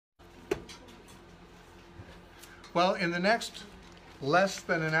Well, in the next less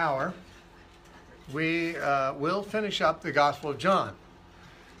than an hour, we will finish up the Gospel of John.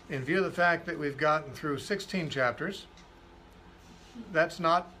 In view of the fact that we've gotten through 16 chapters, that's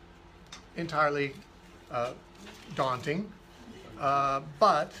not entirely daunting.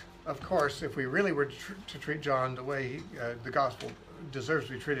 But, of course, if we really were to treat John the way the Gospel deserves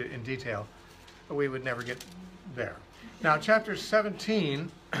to be treated in detail, we would never get there. Now, chapter 17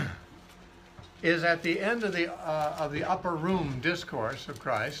 is at the end of the upper room discourse of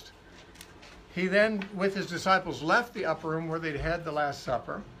Christ. He then, with his disciples, left the upper room where they'd had the Last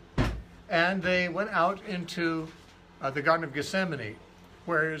Supper, and they went out into the Garden of Gethsemane,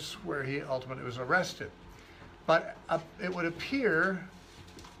 where he ultimately was arrested. But it would appear,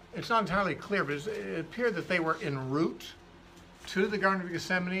 it's not entirely clear, but it appeared that they were en route to the Garden of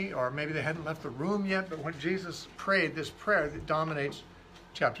Gethsemane, or maybe they hadn't left the room yet, but when Jesus prayed this prayer that dominates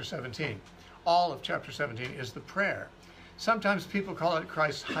chapter 17. All of chapter 17 is the prayer. Sometimes people call it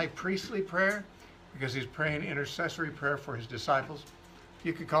Christ's high priestly prayer because he's praying intercessory prayer for his disciples.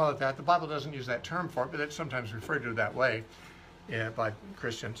 You could call it that. The Bible doesn't use that term for it, but it's sometimes referred to that way by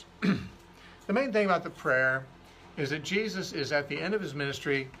Christians. The main thing about the prayer is that Jesus is at the end of his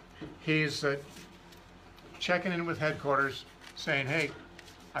ministry. He's checking in with headquarters, saying, hey,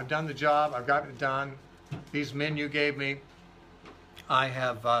 I've done the job. I've gotten it done. These men you gave me,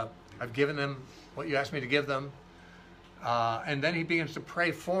 I've given them what you asked me to give them. And then he begins to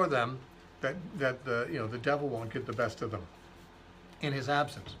pray for them that the devil won't get the best of them in his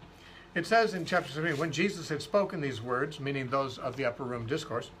absence. It says in chapter 17, when Jesus had spoken these words, meaning those of the upper room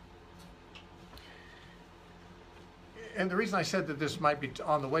discourse, and the reason I said that this might be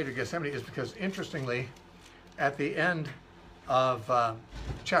on the way to Gethsemane is because, interestingly, at the end of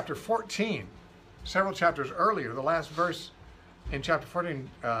chapter 14, several chapters earlier, the last verse in chapter 14,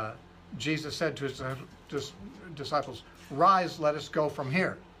 Jesus said to his disciples, rise, let us go from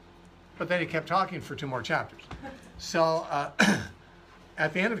here. But then he kept talking for 2 more chapters. So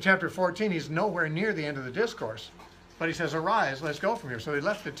at the end of chapter 14, he's nowhere near the end of the discourse. But he says, arise, let's go from here. So they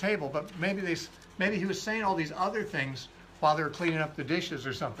left the table, but maybe he was saying all these other things while they were cleaning up the dishes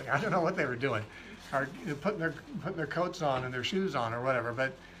or something. I don't know what they were doing. Or putting their coats on and their shoes on or whatever.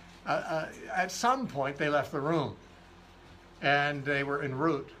 But at some point, they left the room. And they were en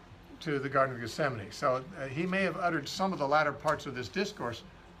route to the Garden of Gethsemane. So he may have uttered some of the latter parts of this discourse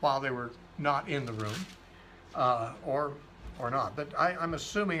while they were not in the room, or not. But I'm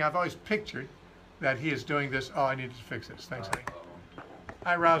assuming, I've always pictured that he is doing this. Oh, I need to fix this. Thanks, honey.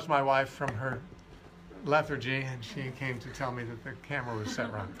 I roused my wife from her lethargy, and she came to tell me that the camera was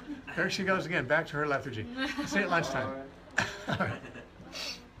set wrong. There she goes again, back to her lethargy. See you at lunchtime. All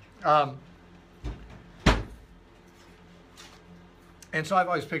right. And so I've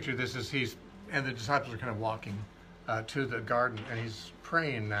always pictured this as and the disciples are kind of walking to the garden, and he's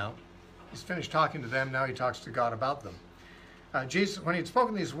praying now. He's finished talking to them, now he talks to God about them. Jesus, when he had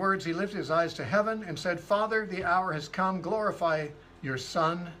spoken these words, he lifted his eyes to heaven and said, Father, the hour has come, glorify your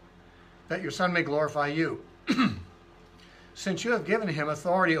Son, that your Son may glorify you. Since you have given him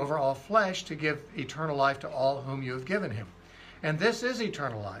authority over all flesh to give eternal life to all whom you have given him. And this is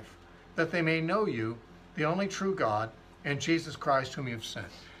eternal life, that they may know you, the only true God, and Jesus Christ whom you have sent.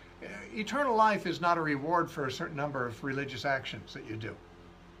 Eternal life is not a reward for a certain number of religious actions that you do.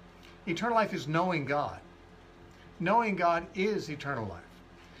 Eternal life is knowing God. Knowing God is eternal life.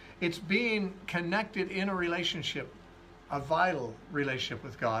 It's being connected in a relationship, a vital relationship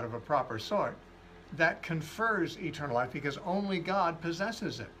with God of a proper sort, that confers eternal life because only God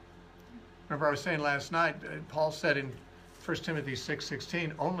possesses it. Remember, I was saying last night, Paul said in 1 Timothy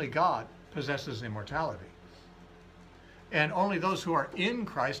 6:16, only God possesses immortality. And only those who are in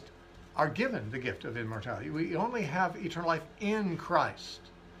Christ are given the gift of immortality. We only have eternal life in Christ.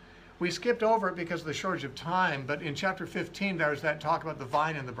 We skipped over it because of the shortage of time, but in chapter 15 there was that talk about the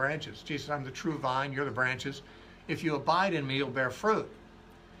vine and the branches. Jesus, I'm the true vine, you're the branches. If you abide in me, you'll bear fruit.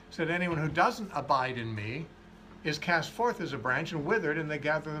 He said, anyone who doesn't abide in me is cast forth as a branch and withered, and they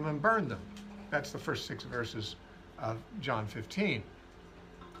gather them and burn them. That's the first 6 verses of John 15.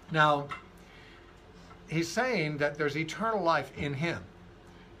 Now, he's saying that there's eternal life in him.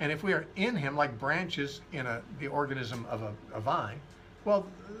 And if we are in him, like branches in the organism of a vine, well,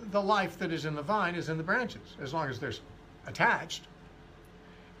 the life that is in the vine is in the branches, as long as they're attached.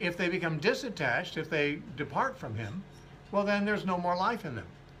 If they become disattached, if they depart from him, well, then there's no more life in them.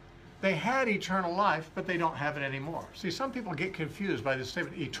 They had eternal life, but they don't have it anymore. See, some people get confused by this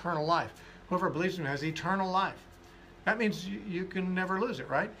statement, eternal life. Whoever believes in him has eternal life. That means you can never lose it,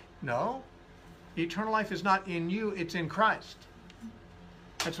 right? No. Eternal life is not in you, it's in Christ.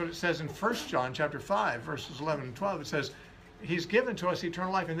 That's what it says in 1 John chapter 5, verses 11 and 12. It says, he's given to us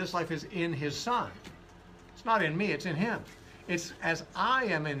eternal life, and this life is in his Son. It's not in me, it's in him. It's as I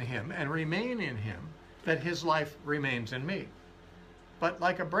am in him and remain in him that his life remains in me. But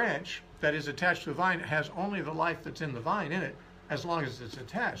like a branch that is attached to a vine, it has only the life that's in the vine in it. As long as it's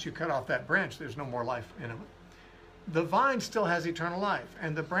attached, you cut off that branch, there's no more life in it. The vine still has eternal life,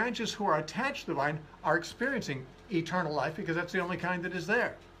 and the branches who are attached to the vine are experiencing eternal life because that's the only kind that is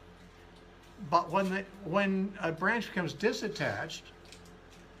there. But when a branch becomes disattached,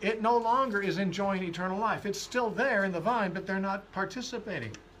 it no longer is enjoying eternal life. It's still there in the vine, but they're not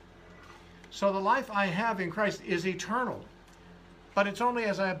participating. So the life I have in Christ is eternal, but it's only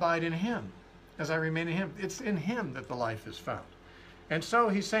as I abide in him, as I remain in him. It's in him that the life is found. And so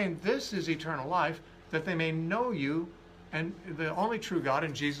he's saying this is eternal life, that they may know you and the only true God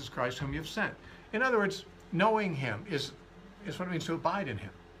and Jesus Christ whom you've sent. In other words, knowing him is what it means to abide in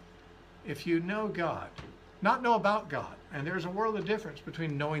him. If you know God, not know about God, and there's a world of difference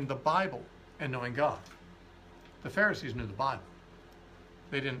between knowing the Bible and knowing God. The Pharisees knew the Bible.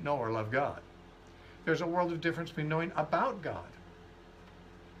 They didn't know or love God. There's a world of difference between knowing about God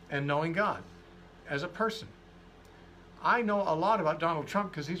and knowing God as a person. I know a lot about Donald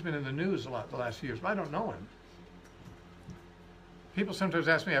Trump because he's been in the news a lot the last few years, but I don't know him. People sometimes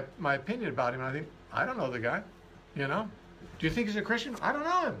ask me my opinion about him, and I think, I don't know the guy, you know? Do you think he's a Christian? I don't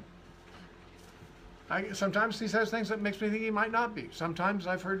know him. Sometimes he says things that makes me think he might not be. Sometimes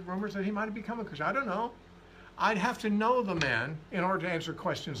I've heard rumors that he might have become a Christian. I don't know. I'd have to know the man in order to answer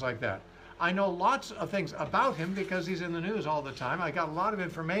questions like that. I know lots of things about him because he's in the news all the time. I got a lot of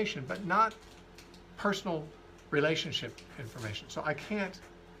information, but not personal relationship information. So I can't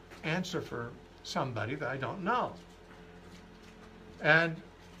answer for somebody that I don't know. And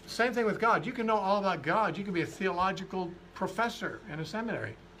same thing with God. You can know all about God. You can be a theological professor in a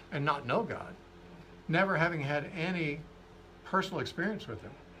seminary and not know God, never having had any personal experience with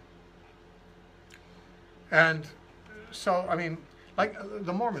him. And so, I mean, like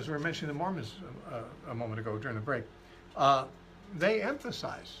the Mormons, we were mentioning the Mormons a moment ago during the break, they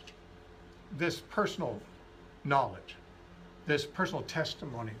emphasize this personal knowledge, this personal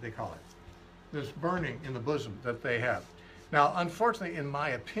testimony, they call it, this burning in the bosom that they have. Now, unfortunately, in my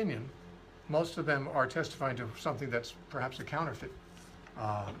opinion, most of them are testifying to something that's perhaps a counterfeit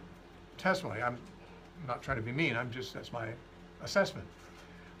testimony. I'm not trying to be mean, that's my assessment.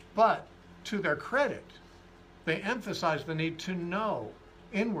 But to their credit, they emphasize the need to know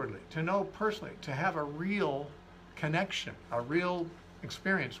inwardly, to know personally, to have a real connection, a real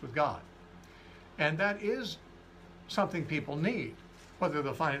experience with God. And that is something people need. Whether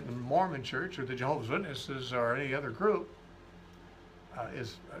they'll find it in the Mormon Church or the Jehovah's Witnesses or any other group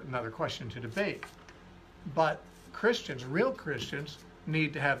is another question to debate. But Christians, real Christians,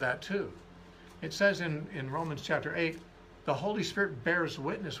 need to have that too. It says in Romans chapter 8, the Holy Spirit bears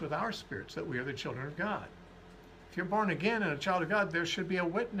witness with our spirits that we are the children of God. If you're born again and a child of God, there should be a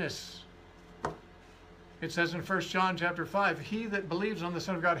witness. It says in 1 John chapter 5, he that believes on the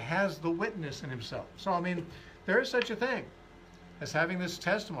Son of God has the witness in himself. So, I mean, there is such a thing as having this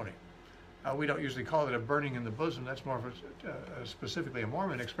testimony. We don't usually call it a burning in the bosom. That's more of specifically a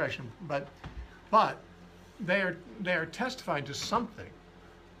Mormon expression. But they are testifying to something.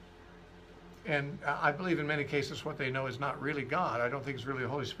 And I believe in many cases what they know is not really God. I don't think it's really the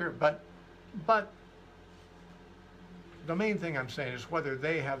Holy Spirit. But the main thing I'm saying is whether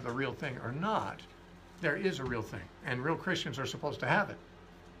they have the real thing or not, there is a real thing. And real Christians are supposed to have it.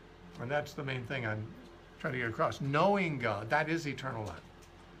 And that's the main thing I'm trying to get across. Knowing God, that is eternal life.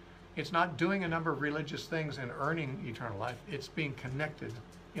 It's not doing a number of religious things and earning eternal life. It's being connected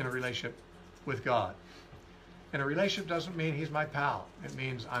in a relationship with God. And a relationship doesn't mean he's my pal. It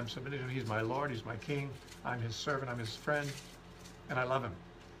means I'm submitted to him. He's my Lord. He's my King. I'm his servant. I'm his friend. And I love him.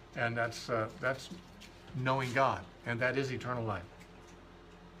 And that's knowing God. And that is eternal life.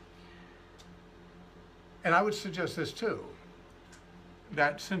 And I would suggest this too,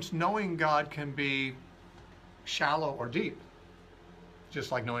 that since knowing God can be shallow or deep,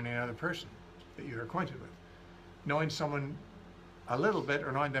 just like knowing any other person that you're acquainted with, knowing someone a little bit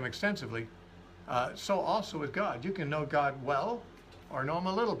or knowing them extensively, so also with God. You can know God well or know him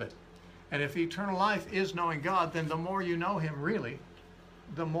a little bit. And if eternal life is knowing God, then the more you know him really,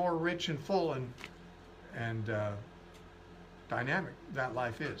 the more rich and full and dynamic that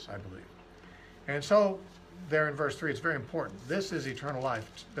life is, I believe. And so there in verse 3, it's very important. This is eternal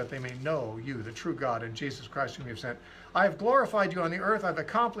life, that they may know you, the true God, and Jesus Christ whom you have sent. I have glorified you on the earth. I've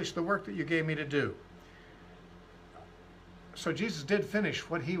accomplished the work that you gave me to do. So Jesus did finish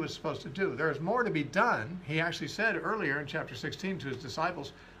what he was supposed to do. There is more to be done. He actually said earlier in chapter 16 to his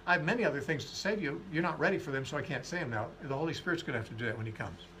disciples, I have many other things to say to you. You're not ready for them, so I can't say them now. The Holy Spirit's going to have to do that when he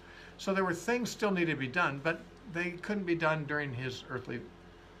comes. So there were things still needed to be done, but they couldn't be done during his earthly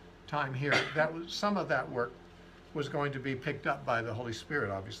time here. That was, some of that work was going to be picked up by the Holy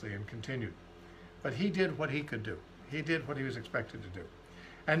Spirit, obviously, and continued. But he did what he could do. He did what he was expected to do.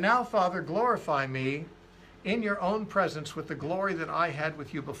 And now, Father, glorify me in your own presence with the glory that I had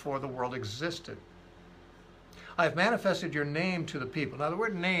with you before the world existed. I have manifested your name to the people. Now, the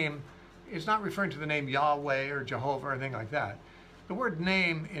word name is not referring to the name Yahweh or Jehovah or anything like that. The word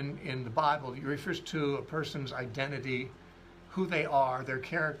name in the Bible refers to a person's identity, who they are, their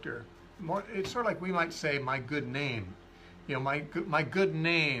character. More, it's sort of like we might say, my good name. You know, my good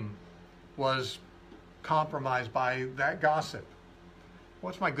name was compromised by that gossip.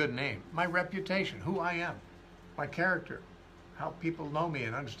 What's my good name? My reputation, who I am, my character, how people know me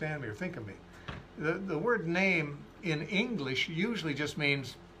and understand me or think of me. The word name in English usually just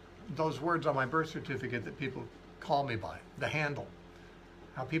means those words on my birth certificate that people call me by, the handle,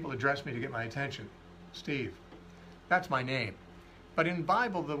 how people address me to get my attention. Steve, that's my name. But in the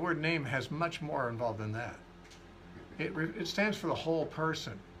Bible, the word name has much more involved than that. It stands for the whole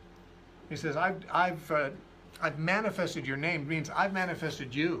person. He says, I've manifested your name. It means I've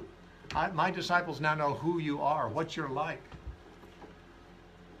manifested you. My disciples now know who you are, what you're like.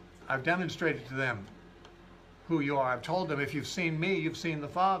 I've demonstrated to them who you are. I've told them, if you've seen me, you've seen the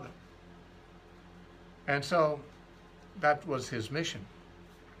Father. And so that was his mission,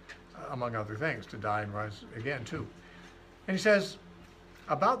 among other things, to die and rise again too. And he says,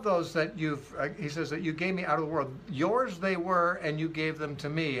 about those that he says that you gave me out of the world. Yours they were, and you gave them to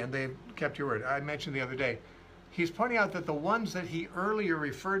me, and they kept your word. I mentioned the other day, he's pointing out that the ones that he earlier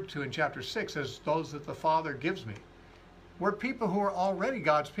referred to in chapter 6 as those that the Father gives me were people who were already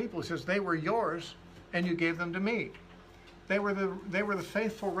God's people. He says they were yours, and you gave them to me. They were the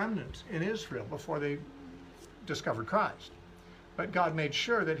faithful remnant in Israel before they discovered Christ. But God made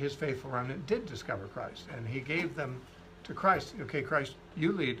sure that his faithful remnant did discover Christ, and he gave them to Christ. Okay, Christ,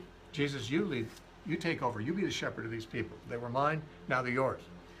 you lead. Jesus, you lead. You take over. You be the shepherd of these people. They were mine, now they're yours.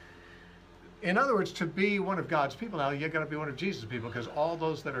 In other words, to be one of God's people now, you've got to be one of Jesus' people, because all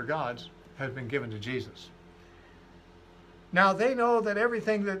those that are God's have been given to Jesus. Now they know that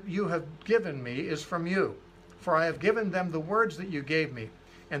everything that you have given me is from you, for I have given them the words that you gave me,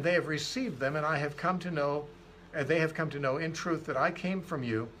 and they have received them, and they have come to know in truth that I came from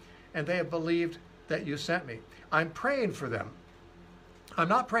you, and they have believed that you sent me. I'm praying for them. I'm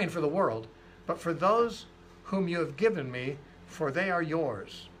not praying for the world, but for those whom you have given me, for they are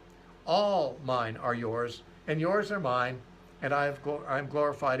yours. All mine are yours, and yours are mine, and I'm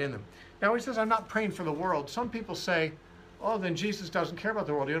glorified in them. Now he says, I'm not praying for the world. Some people say, oh, then Jesus doesn't care about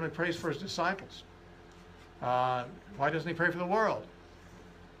the world. He only prays for his disciples. Why doesn't he pray for the world?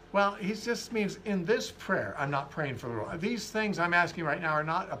 Well, he just means in this prayer, I'm not praying for the world. These things I'm asking right now are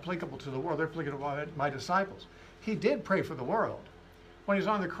not applicable to the world. They're applicable to my disciples. He did pray for the world. When he was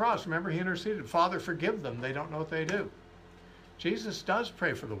on the cross, remember, he interceded, Father, forgive them. They don't know what they do. Jesus does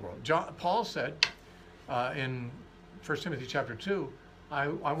pray for the world. Paul said in 1 Timothy chapter 2, I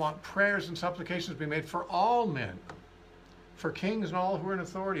want prayers and supplications to be made for all men, for kings and all who are in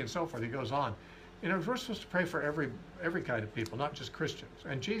authority and so forth. He goes on. You know, we're supposed to pray for every kind of people, not just Christians.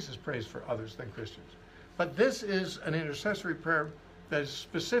 And Jesus prays for others than Christians. But this is an intercessory prayer that is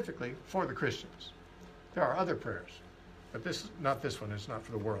specifically for the Christians. There are other prayers, but not this one. It's not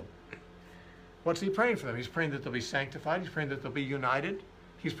for the world. What's he praying for them? He's praying that they'll be sanctified. He's praying that they'll be united.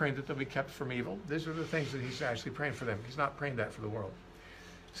 He's praying that they'll be kept from evil. These are the things that he's actually praying for them. He's not praying that for the world.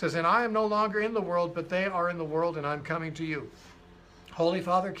 He says, and I am no longer in the world, but they are in the world, and I'm coming to you. Holy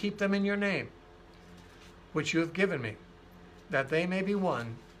Father, keep them in your name, which you have given me, that they may be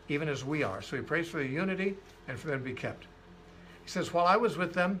one, even as we are. So he prays for the unity and for them to be kept. He says, while I was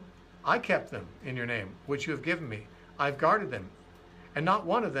with them, I kept them in your name, which you have given me. I've guarded them, and not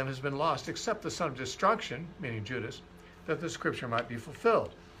one of them has been lost, except the son of destruction, meaning Judas, that the scripture might be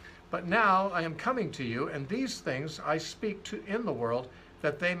fulfilled. But now I am coming to you, and these things I speak to in the world,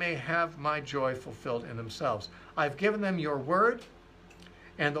 that they may have my joy fulfilled in themselves. I've given them your word,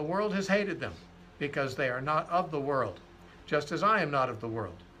 and the world has hated them, because they are not of the world, just as I am not of the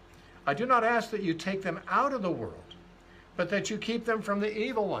world. I do not ask that you take them out of the world, but that you keep them from the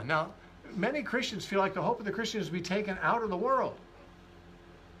evil one. Now, many Christians feel like the hope of the Christian is to be taken out of the world.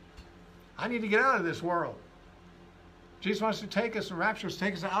 I need to get out of this world. Jesus wants to take us and rapture us,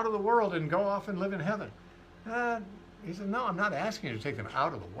 take us out of the world and go off and live in heaven. He said, no, I'm not asking you to take them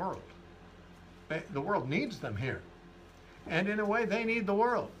out of the world. The world needs them here. And in a way, they need the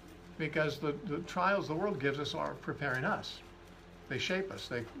world, because the trials the world gives us are preparing us. They shape us,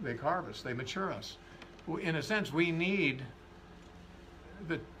 they carve us, they mature us. In a sense, we need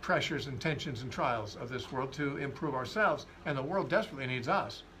the pressures and tensions and trials of this world to improve ourselves, and the world desperately needs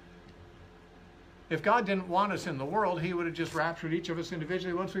us. If God didn't want us in the world, he would have just raptured each of us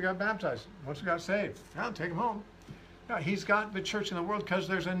individually once we got baptized, once we got saved. I'll take them home. No, he's got the church in the world because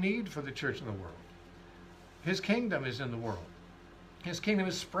there's a need for the church in the world. His kingdom is in the world. His kingdom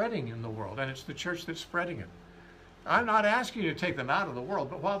is spreading in the world, and it's the church that's spreading it. I'm not asking you to take them out of the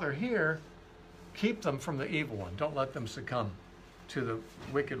world, but while they're here, keep them from the evil one. Don't let them succumb to the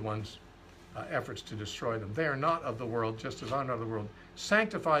wicked one's efforts to destroy them. They are not of the world, just as I'm not of the world.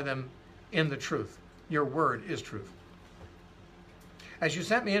 Sanctify them in the truth. Your word is truth. As you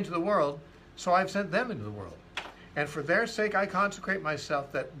sent me into the world, so I've sent them into the world. And for their sake I consecrate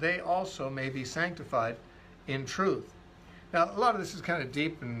myself, that they also may be sanctified in truth. Now, a lot of this is kind of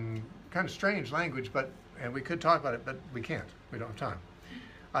deep and kind of strange language, and we could talk about it, but we can't. We don't have time.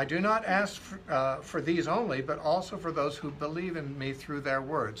 I do not ask for these only, but also for those who believe in me through their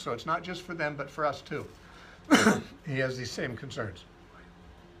word. So it's not just for them, but for us too. He has these same concerns.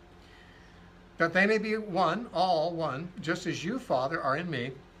 That they may be one, all one, just as you, Father, are in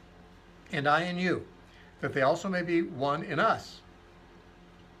me, and I in you, that they also may be one in us,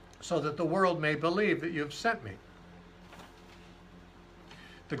 so that the world may believe that you have sent me.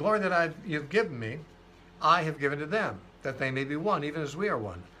 The glory that you've given me, I have given to them, that they may be one, even as we are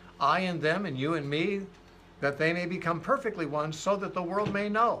one. I in them, and you in me, that they may become perfectly one, so that the world may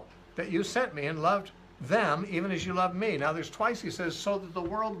know that you sent me and loved them, even as you loved me. Now, there's twice he says, so that the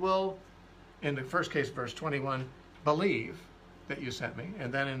world will, in the first case, verse 21, believe that you sent me.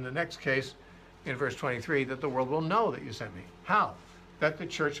 And then in the next case, in verse 23, that the world will know that you sent me. How? That the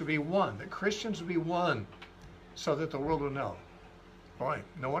church will be one, that Christians will be one, so that the world will know. Boy,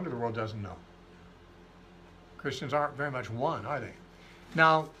 no wonder the world doesn't know. Christians aren't very much one, are they?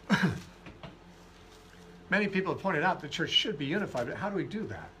 Now, many people have pointed out the church should be unified, but how do we do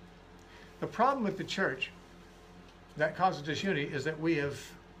that? The problem with the church that causes disunity is that we have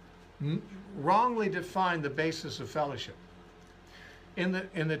wrongly defined the basis of fellowship. In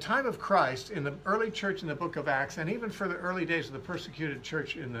the time of Christ, in the early church in the book of Acts, and even for the early days of the persecuted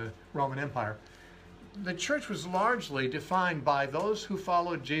church in the Roman Empire, the church was largely defined by those who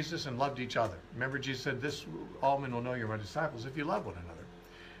followed Jesus and loved each other. Remember, Jesus said, "This all men will know you're my disciples if you love one another."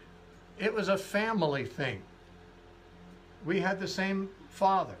 It was a family thing. We had the same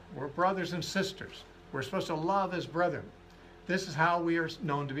Father. We're brothers and sisters. We're supposed to love as brethren. This is how we are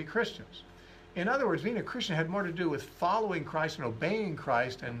known to be Christians. In other words, being a Christian had more to do with following Christ and obeying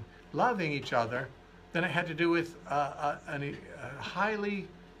Christ and loving each other than it had to do with a highly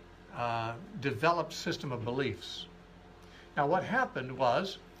developed system of beliefs. Now, what happened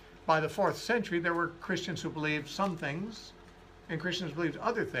was, by the 4th century, there were Christians who believed some things, and Christians believed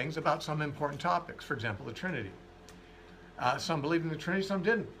other things about some important topics. For example, the Trinity. Some believed in the Trinity, some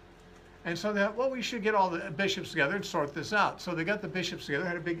didn't. And so they thought, well, we should get all the bishops together and sort this out. So they got the bishops together,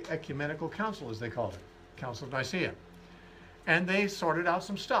 had a big ecumenical council, as they called it, Council of Nicaea. And they sorted out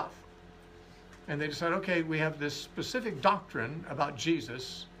some stuff. And they decided, okay, we have this specific doctrine about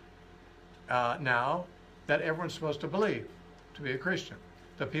Jesus now that everyone's supposed to believe to be a Christian.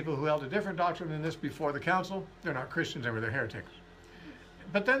 The people who held a different doctrine than this before the council, they're not Christians anymore, they're heretics.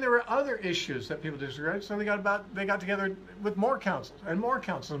 But then there were other issues that people disagreed, so they got together with more councils and more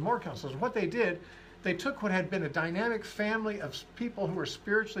councils and more councils. And what they did, they took what had been a dynamic family of people who were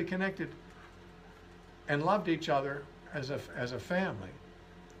spiritually connected and loved each other as a family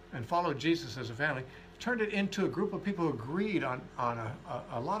and followed Jesus as a family, turned it into a group of people who agreed on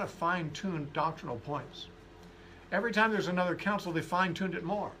a lot of fine-tuned doctrinal points. Every time there's another council, they fine-tuned it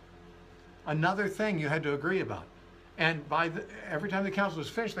more. Another thing you had to agree about. And every time the council was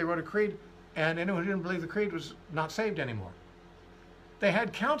finished, they wrote a creed, and anyone who didn't believe the creed was not saved anymore. They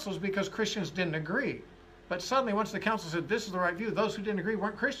had councils because Christians didn't agree. But suddenly, once the council said this is the right view, those who didn't agree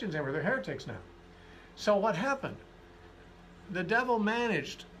weren't Christians anymore, they're heretics now. So what happened? The devil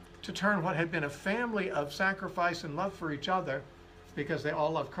managed to turn what had been a family of sacrifice and love for each other, because they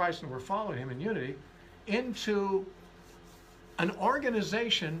all loved Christ and were following him in unity, into an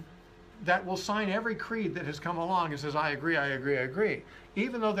organization that will sign every creed that has come along and says, I agree, I agree, I agree.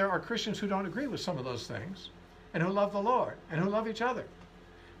 Even though there are Christians who don't agree with some of those things and who love the Lord and who love each other.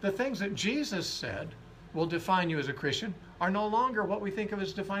 The things that Jesus said will define you as a Christian are no longer what we think of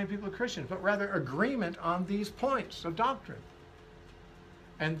as defining people as Christians, but rather agreement on these points of doctrine.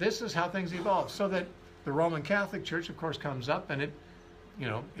 And this is how things evolve. So that the Roman Catholic Church, of course, comes up and it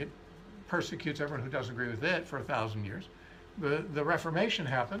persecutes everyone who doesn't agree with it for 1,000 years. The Reformation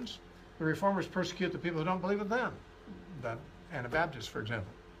happens. The Reformers persecute the people who don't believe with them, the Anabaptists, for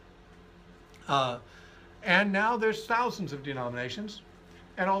example. And now there's thousands of denominations,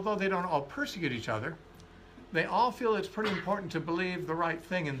 and although they don't all persecute each other, they all feel it's pretty important to believe the right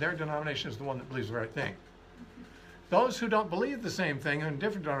thing, and their denomination is the one that believes the right thing. Those who don't believe the same thing in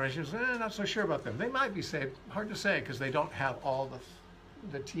different denominations, not so sure about them. They might be saved, hard to say, because they don't have all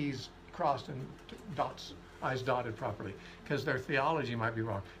the T's crossed and I's dotted properly, because their theology might be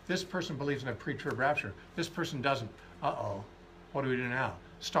wrong. This person believes in a pre-trib rapture. This person doesn't. Uh-oh, what do we do now?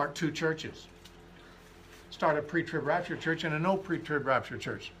 Start two churches. Start a pre-trib rapture church and a no pre-trib rapture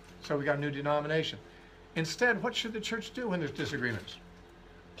church. So we got a new denomination. Instead, what should the church do when there's disagreements?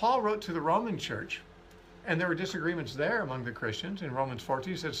 Paul wrote to the Roman church, and there were disagreements there among the Christians. In Romans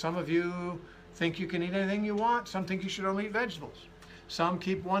 14, he said, some of you think you can eat anything you want. Some think you should only eat vegetables. Some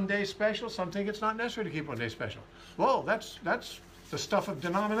keep one day special. Some think it's not necessary to keep one day special. Whoa, that's the stuff of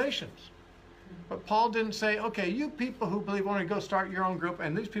denominations. But Paul didn't say, okay, you people who believe want to go start your own group,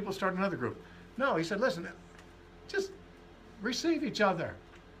 and these people start another group. No, he said, listen, just receive each other.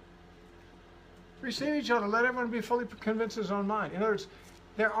 Receive each other. Let everyone be fully convinced of his own mind. In other words,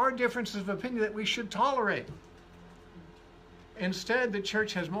 there are differences of opinion that we should tolerate. Instead, the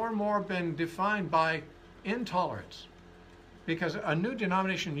church has more and more been defined by intolerance, because a new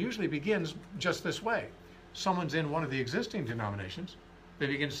denomination usually begins just this way. Someone's in one of the existing denominations. They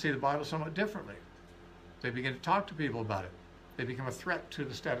begin to see the Bible somewhat differently. They begin to talk to people about it. They become a threat to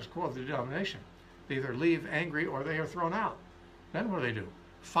the status quo of the denomination. They either leave angry or they are thrown out. Then what do they do?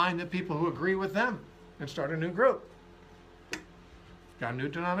 Find the people who agree with them and start a new group. Got a new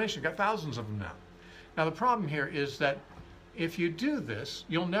denomination, got thousands of them now. Now the problem here is that if you do this,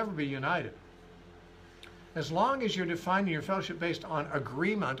 you'll never be united. As long as you're defining your fellowship based on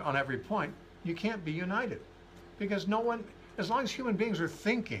agreement on every point, you can't be united. Because no one, as long as human beings are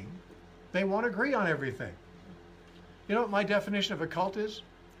thinking, they won't agree on everything. You know what my definition of a cult is?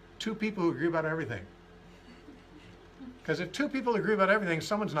 Two people who agree about everything. Because if two people agree about everything,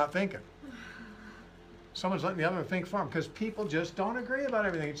 someone's not thinking. Someone's letting the other think for them, because people just don't agree about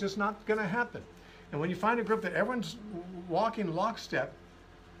everything. It's just not going to happen. And when you find a group that everyone's walking lockstep,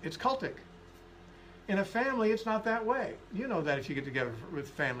 it's cultic. In a family, it's not that way. You know that if you get together with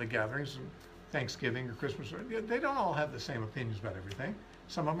family gatherings, Thanksgiving or Christmas, they don't all have the same opinions about everything.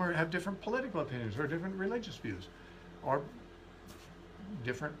 Some of them have different political opinions or different religious views or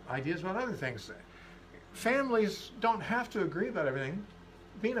different ideas about other things. Families don't have to agree about everything.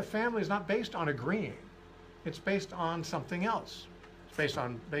 Being a family is not based on agreeing. It's based on something else. It's based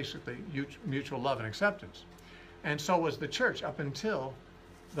on basically mutual love and acceptance. And so was the church up until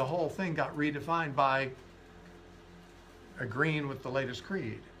the whole thing got redefined by agreeing with the latest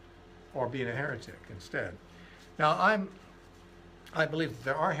creed or being a heretic instead. Now, I believe that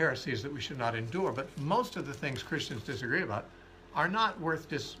there are heresies that we should not endure, but most of the things Christians disagree about are not worth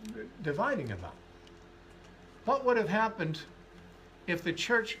dividing about. What would have happened if the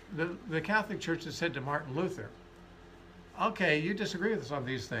church, the Catholic Church, had said to Martin Luther, okay, you disagree with some of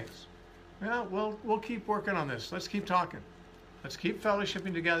these things. Well, we'll keep working on this. Let's keep talking. Let's keep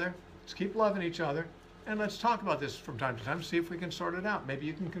fellowshipping together. Let's keep loving each other. And let's talk about this from time to time, see if we can sort it out. Maybe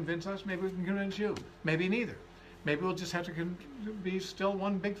you can convince us. Maybe we can convince you. Maybe neither. Maybe we'll just have to be still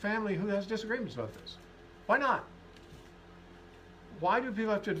one big family who has disagreements about this. Why not? Why do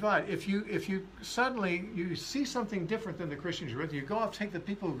people have to divide? If you suddenly you see something different than the Christians you're with, you go out, take the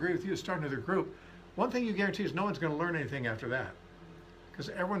people who agree with you, start another group. One thing you guarantee is no one's going to learn anything after that, because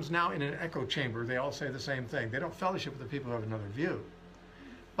everyone's now in an echo chamber. They all say the same thing. They don't fellowship with the people who have another view.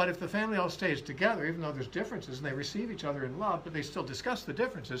 But if the family all stays together, even though there's differences, and they receive each other in love, but they still discuss the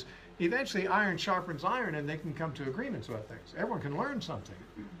differences, eventually iron sharpens iron, and they can come to agreements about things. Everyone can learn something.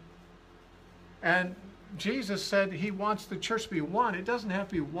 And Jesus said he wants the church to be one. It doesn't have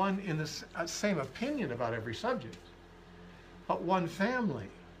to be one in the same opinion about every subject, but one family,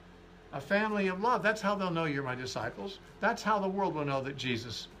 a family of love. That's how they'll know you're my disciples. That's how the world will know that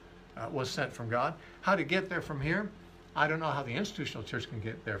Jesus was sent from God. How to get there from here? I don't know how the institutional church can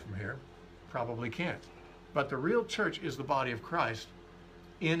get there from here. Probably can't. But the real church is the body of Christ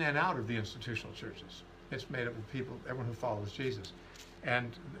in and out of the institutional churches. It's made up of people, everyone who follows Jesus.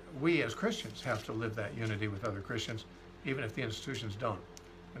 And we as Christians have to live that unity with other Christians, even if the institutions don't.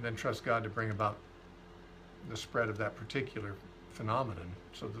 And then trust God to bring about the spread of that particular phenomenon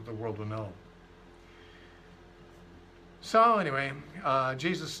so that the world will know. So anyway,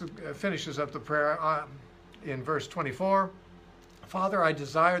 Jesus finishes up the prayer in verse 24. Father, I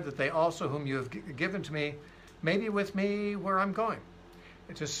desire that they also whom you have given to me may be with me where I'm going,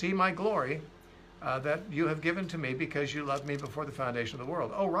 and to see my glory, that you have given to me because you loved me before the foundation of the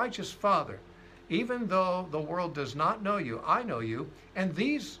world. O righteous Father, even though the world does not know you, I know you, and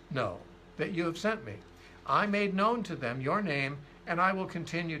these know that you have sent me. I made known to them your name, and I will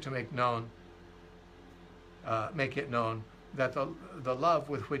continue to make it known, that the love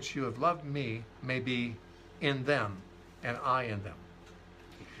with which you have loved me may be in them, and I in them.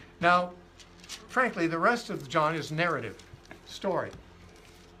 Now, frankly, the rest of John is narrative story.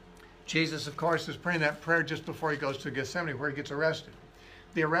 Jesus, of course, is praying that prayer just before he goes to Gethsemane, where he gets arrested.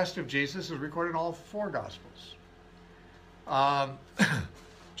 The arrest of Jesus is recorded in all 4 Gospels.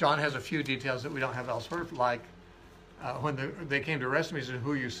 John has a few details that we don't have elsewhere, like when they came to arrest him, he said,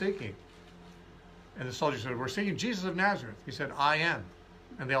 "Who are you seeking?" And the soldiers said, "We're seeking Jesus of Nazareth." He said, "I am."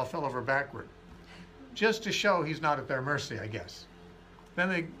 And they all fell over backward, just to show he's not at their mercy, I guess. Then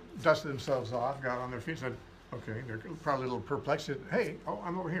they dusted themselves off, got on their feet, said, okay, they're probably a little perplexed, said, "Hey,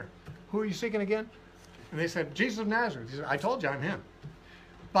 I'm over here. Who are you seeking again?" And they said, "Jesus of Nazareth." He said, "I told you I'm him.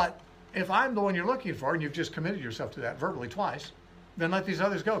 But if I'm the one you're looking for, and you've just committed yourself to that verbally twice, then let these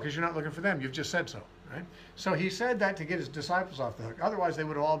others go, because you're not looking for them. You've just said so." Right? So he said that to get his disciples off the hook. Otherwise, they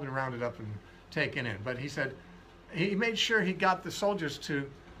would have all been rounded up and taken in. But he said, he made sure he got the soldiers to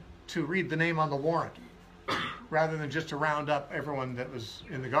read the name on the warrant, rather than just to round up everyone that was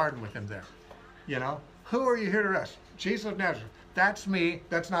in the garden with him there. You know, who are you here to arrest? Jesus of Nazareth. That's me.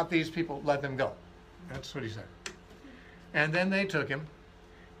 That's not these people. Let them go. That's what he said. And then they took him.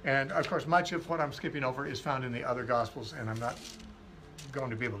 And of course, much of what I'm skipping over is found in the other Gospels, and I'm not going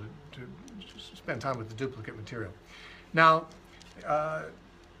to be able to spend time with the duplicate material. Now,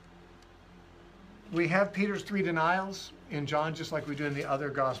 we have Peter's 3 denials in John, just like we do in the other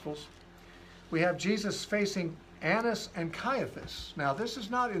Gospels. We have Jesus facing Annas and Caiaphas. Now, this is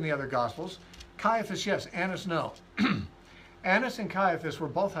not in the other Gospels. Caiaphas, yes. Annas, no. Annas and Caiaphas were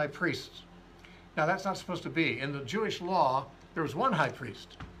both high priests. Now, that's not supposed to be. In the Jewish law, there was one high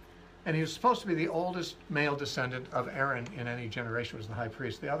priest, and he was supposed to be the oldest male descendant of Aaron in any generation, was the high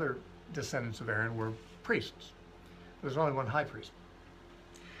priest. The other descendants of Aaron were priests. There's only one high priest.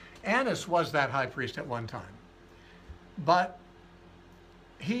 Annas was that high priest at one time, but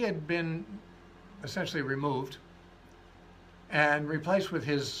he had been essentially removed and replaced with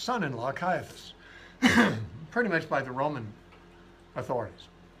his son-in-law, Caiaphas, pretty much by the Roman authorities.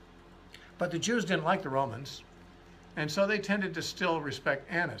 But the Jews didn't like the Romans, and so they tended to still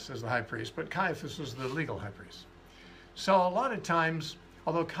respect Annas as the high priest, but Caiaphas was the legal high priest. So a lot of times,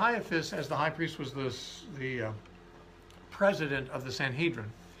 although Caiaphas as the high priest was the president of the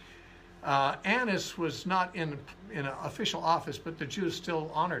Sanhedrin, Annas was not in an official office, but the Jews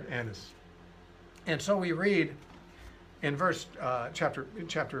still honored Annas. And so we read in chapter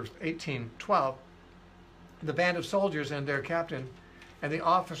 18:12, the band of soldiers and their captain and the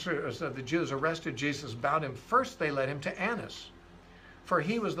officers of the Jews arrested Jesus, bound him. First they led him to Annas, for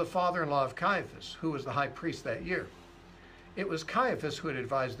he was the father-in-law of Caiaphas, who was the high priest that year. It was Caiaphas who had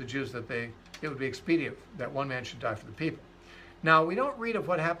advised the Jews that it would be expedient that one man should die for the people. Now, we don't read of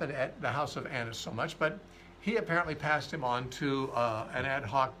what happened at the house of Annas so much, but he apparently passed him on to an ad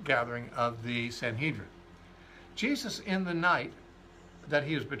hoc gathering of the Sanhedrin. Jesus, in the night that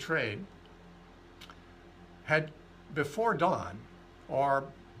he was betrayed, had before dawn, or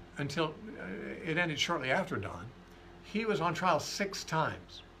until it ended shortly after dawn, he was on trial 6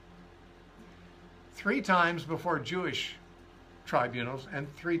 times. 3 times before Jewish tribunals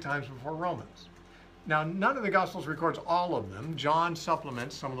and 3 times before Romans. Now, none of the Gospels records all of them. John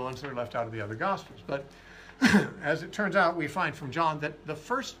supplements some of the ones that are left out of the other Gospels. But as it turns out, we find from John that the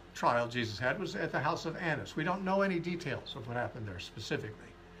first trial Jesus had was at the house of Annas. We don't know any details of what happened there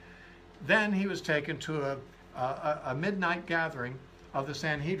specifically. Then he was taken to a midnight gathering of the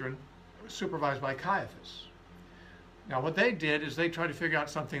Sanhedrin, supervised by Caiaphas. Now, what they did is they tried to figure out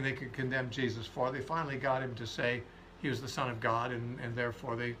something they could condemn Jesus for. They finally got him to say he was the Son of God, and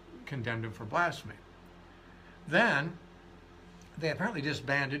therefore they condemned him for blasphemy. Then they apparently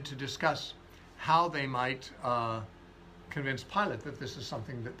disbanded to discuss how they might convince Pilate that this is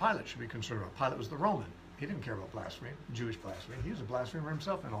something that Pilate should be concerned about. Pilate was the Roman. He didn't care about blasphemy, Jewish blasphemy. He was a blasphemer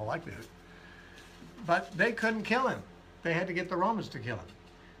himself in all likelihood. But they couldn't kill him. They had to get the Romans to kill him.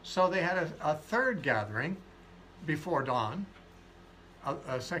 So they had a third gathering before dawn,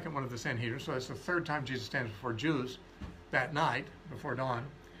 a second one of the Sanhedrin. So it's the third time Jesus stands before Jews that night before dawn.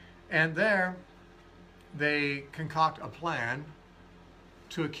 And there they concoct a plan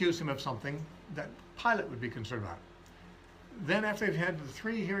to accuse him of something that Pilate would be concerned about. Then after they've had the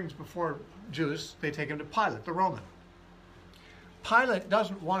 3 hearings before Jews, they take him to Pilate, the Roman. Pilate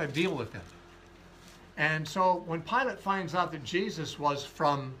doesn't want to deal with him. And so when Pilate finds out that Jesus was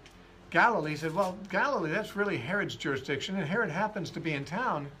from Galilee. He said, well, Galilee, that's really Herod's jurisdiction, and Herod happens to be in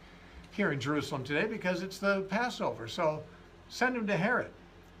town here in Jerusalem today because it's the Passover. So send him to Herod,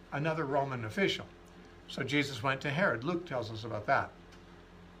 another Roman official. So Jesus went to Herod. Luke tells us about that.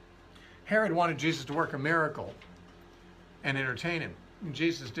 Herod wanted Jesus to work a miracle and entertain him. And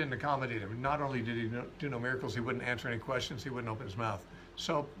Jesus didn't accommodate him. Not only did he do no miracles, he wouldn't answer any questions, he wouldn't open his mouth.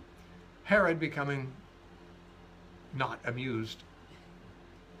 So Herod, becoming not amused,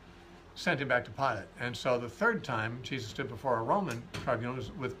 sent him back to Pilate. And so the third time, Jesus stood before a Roman tribunal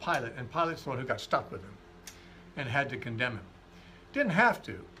with Pilate, and Pilate's the one who got stuck with him and had to condemn him. Didn't have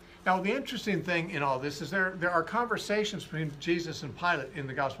to. Now, the interesting thing in all this is there are conversations between Jesus and Pilate in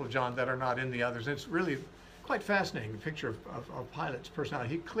the Gospel of John that are not in the others. It's really quite fascinating, the picture of Pilate's personality.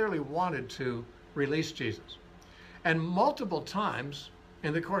 He clearly wanted to release Jesus. And multiple times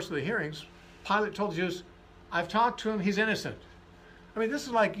in the course of the hearings, Pilate told the Jews, I've talked to him, he's innocent. I mean, this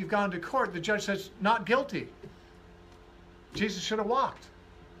is like you've gone to court, the judge says, not guilty. Jesus should have walked.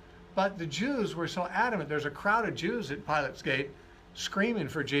 But the Jews were so adamant. There's a crowd of Jews at Pilate's gate screaming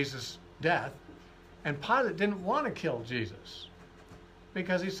for Jesus' death. And Pilate didn't want to kill Jesus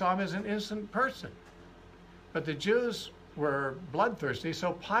because he saw him as an innocent person. But the Jews were bloodthirsty,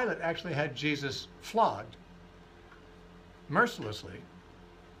 so Pilate actually had Jesus flogged mercilessly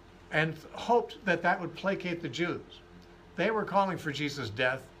and hoped that that would placate the Jews. They were calling for Jesus'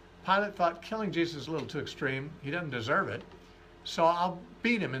 death. Pilate thought killing Jesus is a little too extreme. He doesn't deserve it. So I'll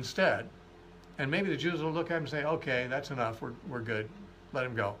beat him instead. And maybe the Jews will look at him and say, okay, that's enough. We're good. Let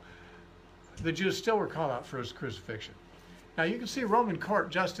him go. The Jews still were calling out for his crucifixion. Now you can see Roman court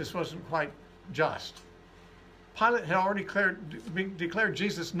justice wasn't quite just. Pilate had already declared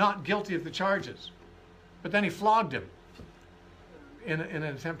Jesus not guilty of the charges. But then he flogged him in an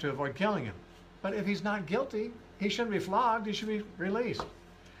attempt to avoid killing him. But if he's not guilty, he shouldn't be flogged. He should be released.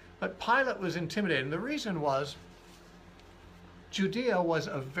 But Pilate was intimidated. And the reason was Judea was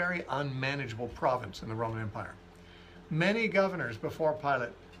a very unmanageable province in the Roman Empire. Many governors before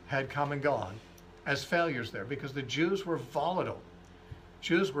Pilate had come and gone as failures there because the Jews were volatile.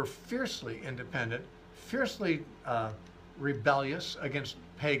 Jews were fiercely independent, fiercely rebellious against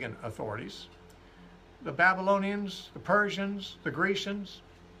pagan authorities. The Babylonians, the Persians, the Grecians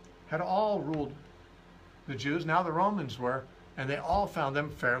had all ruled the Jews. Now the Romans were, and they all found them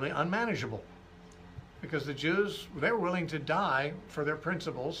fairly unmanageable. Because the Jews, they were willing to die for their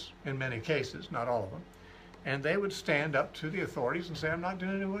principles in many cases, not all of them. And they would stand up to the authorities and say, I'm not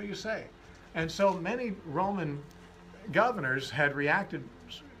doing what you say. And so many Roman governors had reacted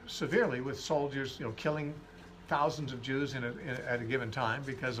severely with soldiers, killing thousands of Jews at a given time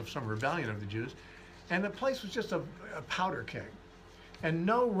because of some rebellion of the Jews. And the place was just a powder keg. And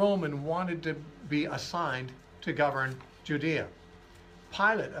no Roman wanted to be assigned to govern Judea.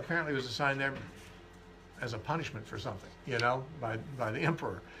 Pilate apparently was assigned there as a punishment for something, by the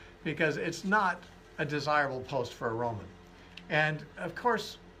emperor, because it's not a desirable post for a Roman. And of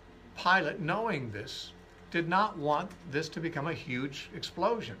course, Pilate, knowing this, did not want this to become a huge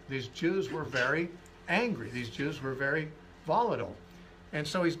explosion. These Jews were very angry. These Jews were very volatile. And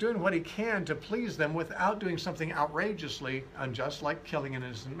so he's doing what he can to please them without doing something outrageously unjust like killing an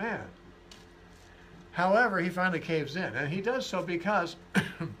innocent man. However, he finally caves in, and he does so because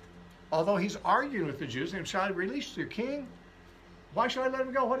although he's arguing with the Jews, and should I release your king? Why should I let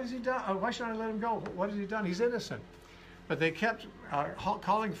him go? What has he done? Why should I let him go? What has he done? He's innocent. But they kept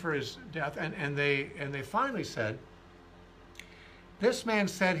calling for his death, and they finally said, this man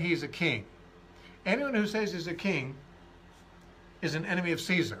said he's a king. Anyone who says he's a king is an enemy of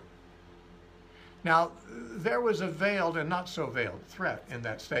Caesar. Now, there was a veiled and not so veiled threat in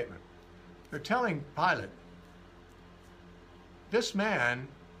that statement. They're telling Pilate, this man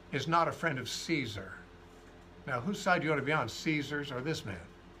is not a friend of Caesar. Now, whose side do you want to be on, Caesar's or this man?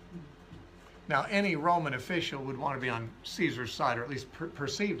 Now, any Roman official would want to be on Caesar's side, or at least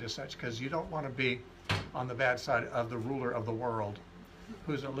perceived as such, because you don't want to be on the bad side of the ruler of the world,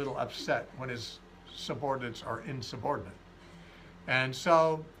 who's a little upset when his subordinates are insubordinate. And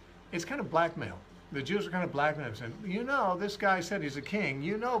so it's kind of blackmail. The Jews are kind of blackmailing, saying, this guy said he's a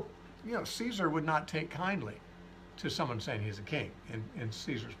king. Caesar would not take kindly to someone saying he's a king in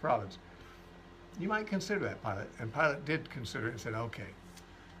Caesar's province. You might consider that, Pilate. And Pilate did consider it and said, okay,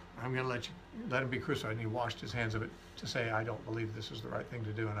 I'm going to let him be crucified. And he washed his hands of it to say, I don't believe this is the right thing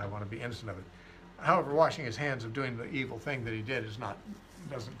to do and I want to be innocent of it. However, washing his hands of doing the evil thing that he did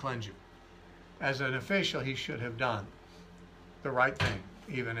doesn't cleanse you. As an official, he should have done the right thing,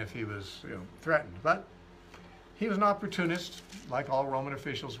 even if he was threatened. But he was an opportunist, like all Roman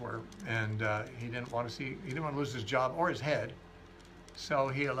officials were, and he didn't want to lose his job or his head. So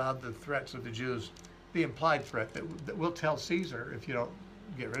he allowed the threats of the Jews, the implied threat that we'll tell Caesar if you don't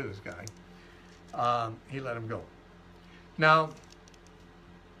get rid of this guy. He let him go. Now,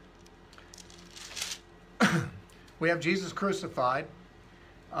 we have Jesus crucified.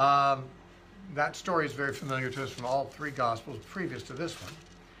 That story is very familiar to us from all three Gospels previous to this one.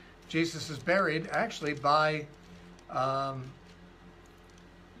 Jesus is buried actually by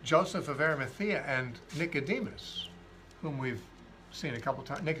Joseph of Arimathea and Nicodemus, whom we've seen a couple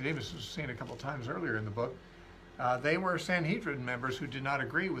times. Nicodemus was seen a couple times earlier in the book. They were Sanhedrin members who did not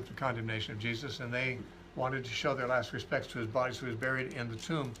agree with the condemnation of Jesus, and they wanted to show their last respects to his body, so he was buried in the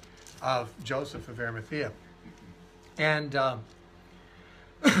tomb of Joseph of Arimathea. And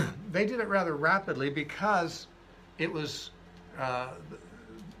they did it rather rapidly because it was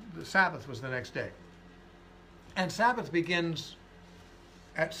the Sabbath was the next day. And Sabbath begins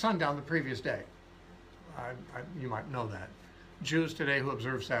at sundown the previous day. You might know that. Jews today who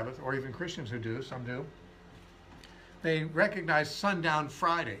observe Sabbath, or even Christians who do, some do, they recognize sundown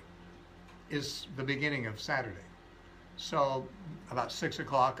Friday is the beginning of Saturday. So about 6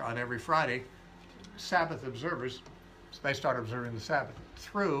 o'clock on every Friday, Sabbath observers, they start observing the Sabbath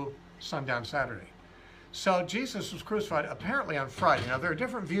through sundown Saturday. So Jesus was crucified apparently on Friday. Now there are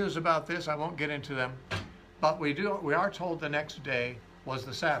different views about this. I won't get into them, but we are told the next day was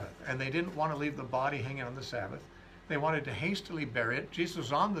the Sabbath, and they didn't want to leave the body hanging on the Sabbath. They wanted to hastily bury it. Jesus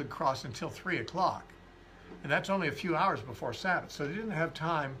was on the cross until 3 o'clock, and that's only a few hours before Sabbath. So they didn't have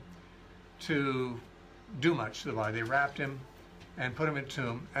time to do much to the body. They wrapped him and put him in a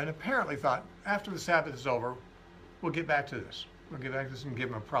tomb, and apparently thought, after the Sabbath is over, we'll get back to this. We'll get back to this and give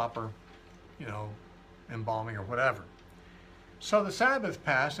him a proper, embalming or whatever. So the Sabbath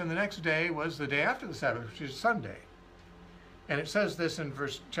passed, and the next day was the day after the Sabbath, which is Sunday. And it says this in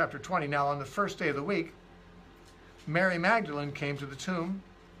chapter 20, "Now on the first day of the week, Mary Magdalene came to the tomb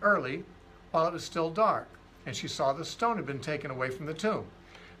early while it was still dark, and she saw the stone had been taken away from the tomb."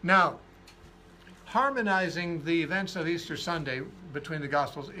 Now, harmonizing the events of Easter Sunday between the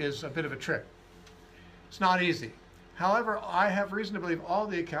Gospels is a bit of a trick. It's not easy. However, I have reason to believe all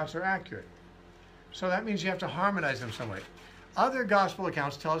the accounts are accurate. So that means you have to harmonize them some way. Other Gospel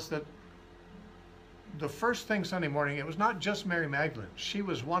accounts tell us that the first thing Sunday morning, it was not just Mary Magdalene. She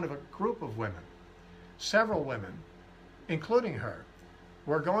was one of a group of women. Several women, including her,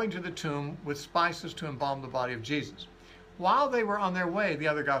 were going to the tomb with spices to embalm the body of Jesus. While they were on their way, the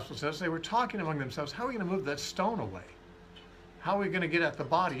other Gospel says, they were talking among themselves, how are we going to move that stone away? How are we going to get at the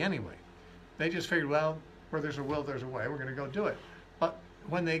body anyway? They just figured, well, where there's a will, there's a way. We're going to go do it. But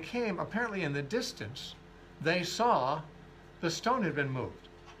when they came, apparently in the distance, they saw the stone had been moved.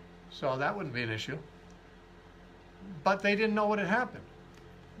 So that wouldn't be an issue. But they didn't know what had happened.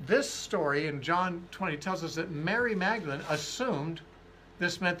 This story in John 20 tells us that Mary Magdalene assumed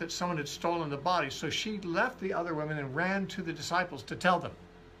this meant that someone had stolen the body, so she left the other women and ran to the disciples to tell them.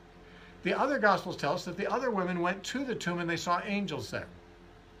 The other Gospels tell us that the other women went to the tomb and they saw angels there.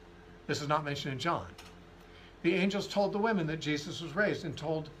 This is not mentioned in John. The angels told the women that Jesus was raised and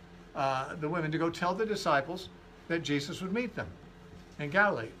told the women to go tell the disciples that Jesus would meet them in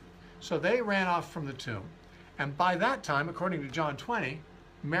Galilee. So they ran off from the tomb. And by that time, according to John 20,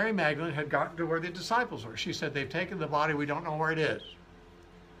 Mary Magdalene had gotten to where the disciples were. She said, they've taken the body, we don't know where it is.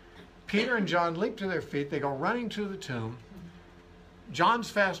 Peter and John leap to their feet. They go running to the tomb. John's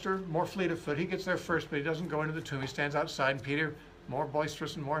faster, more fleet of foot. He gets there first, but he doesn't go into the tomb. He stands outside, and Peter, more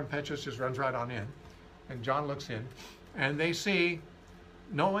boisterous and more impetuous, just runs right on in. And John looks in, and they see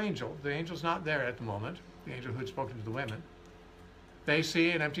no angel. The angel's not there at the moment, the angel who had spoken to the women. They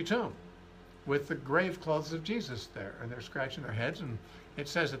see an empty tomb with the grave clothes of Jesus there, and they're scratching their heads, and it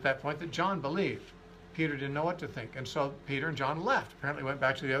says at that point that John believed. Peter didn't know what to think, and so Peter and John left, apparently went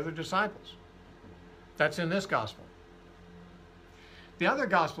back to the other disciples. That's in this gospel. The other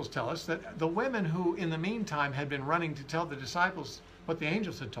Gospels tell us that the women who, in the meantime, had been running to tell the disciples what the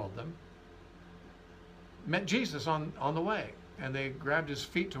angels had told them, met Jesus on the way. And they grabbed his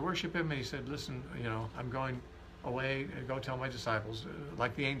feet to worship him, and he said, listen, I'm going away and go tell my disciples,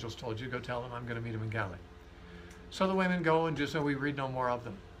 like the angels told you, go tell them I'm going to meet them in Galilee. So the women go and do so. We read no more of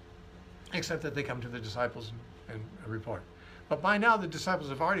them, except that they come to the disciples and report. But by now, the disciples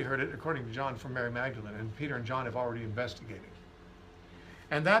have already heard it, according to John, from Mary Magdalene, and Peter and John have already investigated.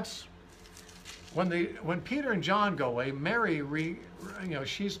 And that's when Peter and John go away, Mary,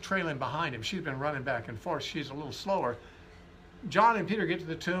 she's trailing behind him. She's been running back and forth. She's a little slower. John and Peter get to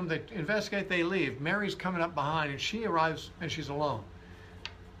the tomb. They investigate. They leave. Mary's coming up behind, and she arrives, and she's alone.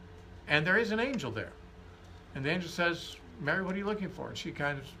 And there is an angel there. And the angel says, Mary, what are you looking for? And she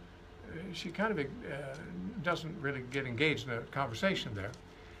kind of she kind of doesn't really get engaged in a conversation there.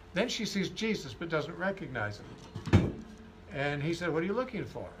 Then she sees Jesus but doesn't recognize him. And he said, "What are you looking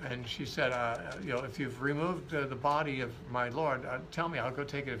for?" And she said, "If you've removed the body of my Lord, tell me, I'll go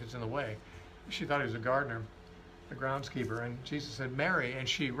take it if it's in the way." She thought he was a gardener, a groundskeeper, and Jesus said, "Mary," and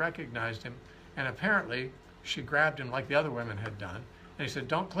she recognized him, and apparently she grabbed him like the other women had done, and he said,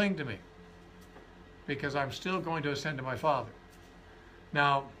 "Don't cling to me, because I'm still going to ascend to my Father."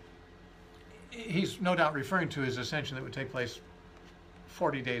 Now, he's no doubt referring to his ascension that would take place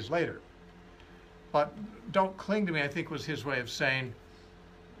 40 days later. But "don't cling to me," I think, was his way of saying,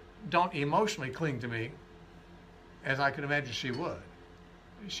 don't emotionally cling to me, as I could imagine she would.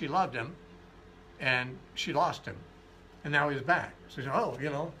 She loved him, and she lost him, and now he's back. So she said, "Oh,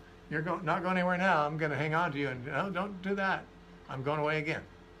 you're not going anywhere now. I'm going to hang on to you, and no, don't do that. I'm going away again.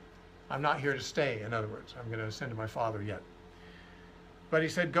 I'm not here to stay, in other words. I'm going to ascend to my Father yet." But he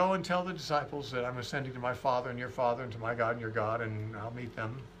said, "Go and tell the disciples that I'm ascending to my Father and your Father, and to my God and your God, and I'll meet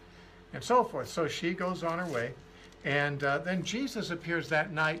them," and so forth. So she goes on her way. And then Jesus appears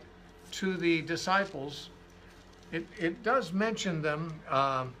that night to the disciples. It does mention them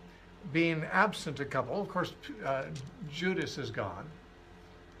being absent a couple. Of course, Judas is gone.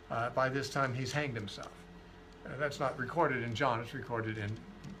 By this time, he's hanged himself. That's not recorded in John. It's recorded in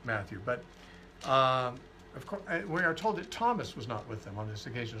Matthew. But of course, we are told that Thomas was not with them on this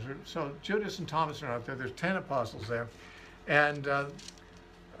occasion. So Judas and Thomas are not there. There's 10 apostles there. And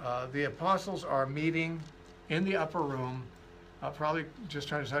the apostles are meeting in the upper room, probably just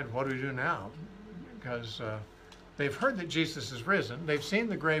trying to decide, what do we do now? Because they've heard that Jesus is risen. They've seen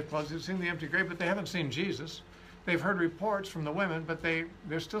the grave clothes. They've seen the empty grave, but they haven't seen Jesus. They've heard reports from the women, but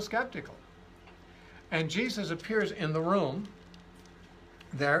they're still skeptical. And Jesus appears in the room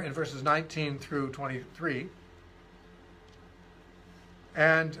there in verses 19 through 23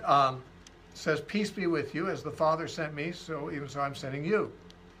 and says, "Peace be with you. As the Father sent me, so even so I'm sending you."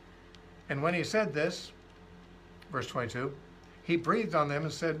 And when he said this, verse 22, he breathed on them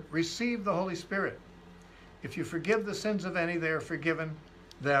and said, "Receive the Holy Spirit. If you forgive the sins of any, they are forgiven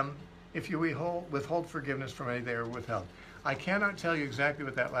them. If you withhold forgiveness from any, they are withheld." I cannot tell you exactly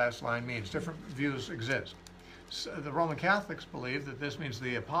what that last line means. Different views exist. So the Roman Catholics believe that this means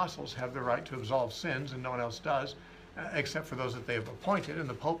the apostles have the right to absolve sins and no one else does, except for those that they have appointed, and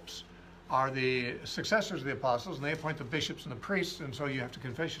the popes are the successors of the apostles, and they appoint the bishops and the priests, and so you have to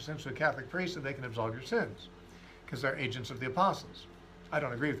confess your sins to a Catholic priest and they can absolve your sins because they're agents of the apostles. I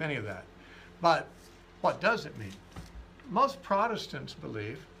don't agree with any of that. But what does it mean? Most Protestants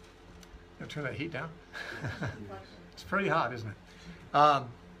believe, turn that heat down. It's pretty hot, isn't it?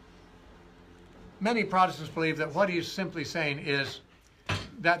 Many Protestants believe that what he's simply saying is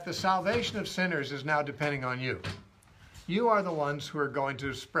that the salvation of sinners is now depending on you. You are the ones who are going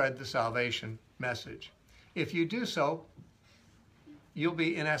to spread the salvation message. If you do so, you'll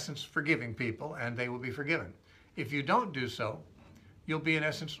be, in essence, forgiving people, and they will be forgiven. If you don't do so, you'll be, in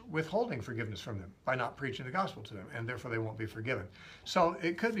essence, withholding forgiveness from them by not preaching the gospel to them, and therefore they won't be forgiven. So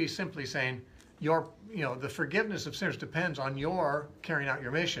it could be simply saying, the forgiveness of sinners depends on your carrying out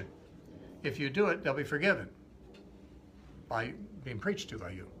your mission. If you do it, they'll be forgiven by being preached to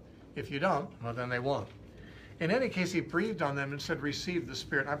by you. If you don't, well, then they won't. In any case, he breathed on them and said, "Receive the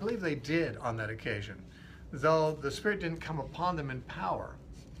Spirit." I believe they did on that occasion, though the Spirit didn't come upon them in power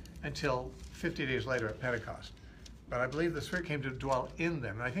until 50 days later at Pentecost. But I believe the Spirit came to dwell in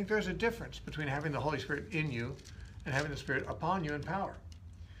them. And I think there's a difference between having the Holy Spirit in you and having the Spirit upon you in power.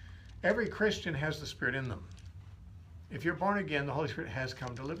 Every Christian has the Spirit in them. If you're born again, the Holy Spirit has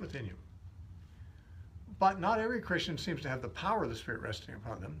come to live within you. But not every Christian seems to have the power of the Spirit resting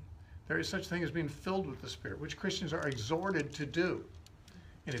upon them. There is such a thing as being filled with the Spirit, which Christians are exhorted to do.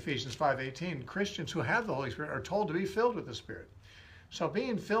 In Ephesians 5:18, Christians who have the Holy Spirit are told to be filled with the Spirit. So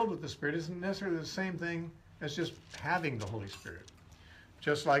being filled with the Spirit isn't necessarily the same thing as just having the Holy Spirit.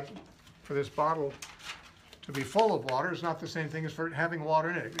 Just like for this bottle to be full of water is not the same thing as for having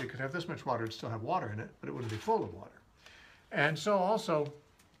water in it. It could have this much water, it'd still have water in it, but it wouldn't be full of water. And so also,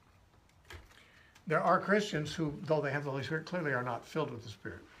 there are Christians who, though they have the Holy Spirit, clearly are not filled with the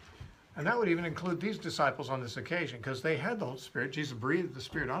Spirit. And that would even include these disciples on this occasion, because they had the Holy Spirit. Jesus breathed the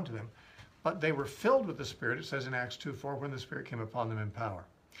Spirit onto them, but they were filled with the Spirit, it says in Acts 2:4, when the Spirit came upon them in power.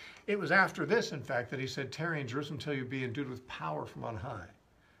 It was after this, in fact, that he said, "Tarry in Jerusalem till you be endued with power from on high,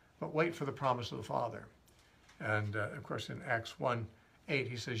 but wait for the promise of the Father." And of course, in Acts 1:8,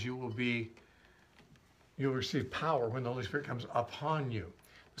 he says, you'll receive power when the Holy Spirit comes upon you.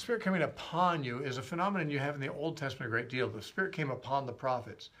 The Spirit coming upon you is a phenomenon you have in the Old Testament a great deal. The Spirit came upon the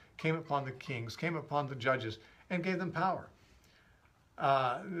prophets, came upon the kings, came upon the judges, and gave them power.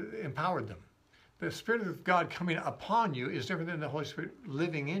 empowered them. The Spirit of God coming upon you is different than the Holy Spirit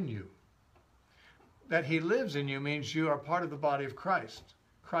living in you. That he lives in you means you are part of the body of Christ.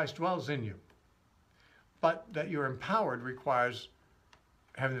 Christ dwells in you. But that you're empowered requires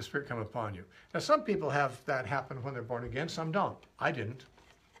having the Spirit come upon you. Now, some people have that happen when they're born again. Some don't. I didn't.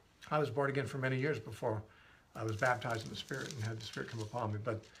 I was born again for many years before I was baptized in the Spirit and had the Spirit come upon me.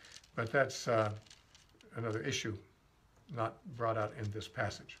 But that's another issue not brought out in this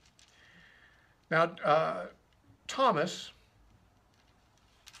passage. Now, Thomas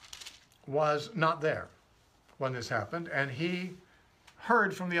was not there when this happened, and he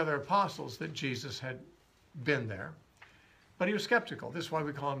heard from the other apostles that Jesus had been there, but he was skeptical. This is why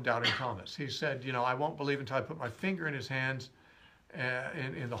we call him Doubting Thomas. He said, you know, I won't believe until I put my finger in his hands,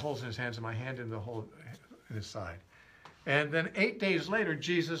 in the holes in his hands, and my hand in the hole in his side. And then 8 days later,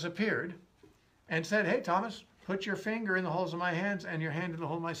 Jesus appeared and said, hey, Thomas, put your finger in the holes of my hands and your hand in the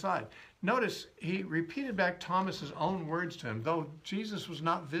hole of my side. Notice he repeated back Thomas's own words to him, though Jesus was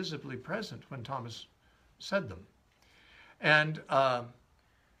not visibly present when Thomas said them. And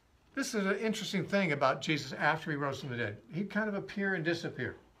this is an interesting thing about Jesus after he rose from the dead. He'd kind of appear and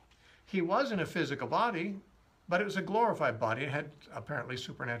disappear. He was in a physical body, but it was a glorified body. It had apparently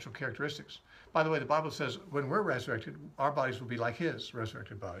supernatural characteristics. By the way, the Bible says when we're resurrected, our bodies will be like his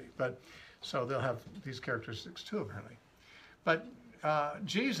resurrected body. But so they'll have these characteristics too, apparently. But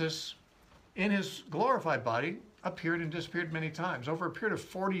Jesus, in his glorified body, appeared and disappeared many times. Over a period of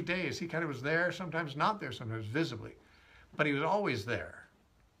 40 days, he kind of was there, sometimes not there, sometimes visibly. But he was always there,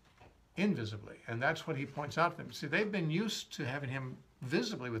 invisibly. And that's what he points out to them. See, they've been used to having him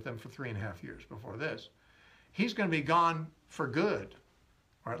visibly with them for 3.5 years before this. He's going to be gone for good,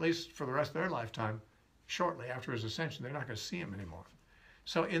 or at least for the rest of their lifetime, shortly after his ascension. They're not going to see him anymore.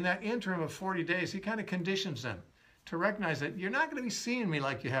 So in that interim of 40 days, he kind of conditions them to recognize that you're not going to be seeing me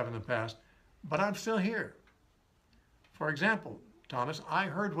like you have in the past, but I'm still here. For example, Thomas, I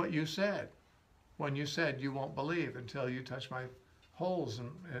heard what you said when you said you won't believe until you touch my holes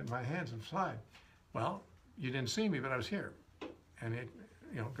in my hands and side. Well, you didn't see me, but I was here. And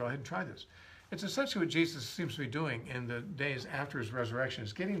go ahead and try this. It's essentially what Jesus seems to be doing in the days after his resurrection,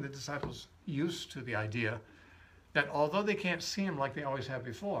 is getting the disciples used to the idea that although they can't see him like they always have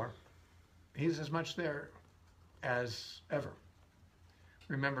before, he's as much there as ever.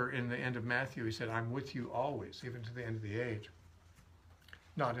 Remember, in the end of Matthew, he said, I'm with you always, even to the end of the age.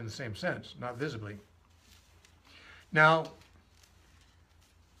 Not in the same sense, not visibly. Now,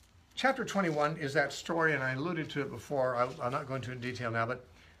 chapter 21 is that story, and I alluded to it before. I'll not go into it in detail now, but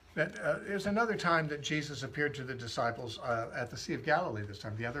there's another time that Jesus appeared to the disciples at the Sea of Galilee this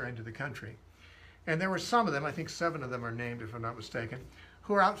time, the other end of the country. And there were some of them, I think 7 of them are named, if I'm not mistaken,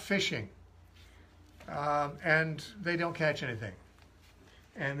 who are out fishing. And they don't catch anything.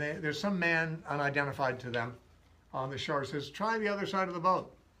 And there's some man unidentified to them on the shore says, try the other side of the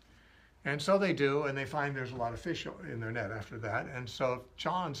boat. And so they do, and they find there's a lot of fish in their net after that. And so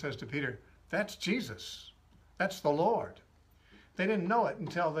John says to Peter, that's Jesus. That's the Lord. They didn't know it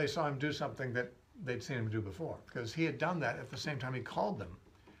until they saw him do something that they'd seen him do before, because he had done that at the same time he called them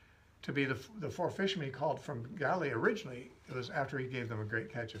to be the 4 fishermen he called from Galilee originally. It was after he gave them a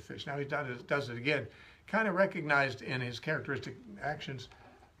great catch of fish. Now he does it again, kind of recognized in his characteristic actions.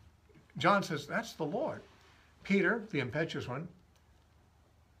 John says, that's the Lord. Peter, the impetuous one,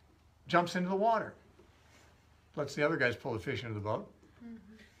 jumps into the water, lets the other guys pull the fish into the boat.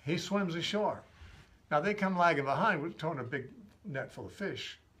 He swims ashore. Now they come lagging behind, with towing a big net full of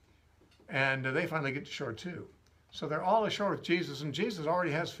fish, and they finally get to shore too. So they're all ashore with Jesus, and Jesus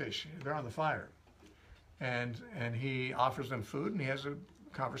already has fish. They're on the fire. And he offers them food, and he has a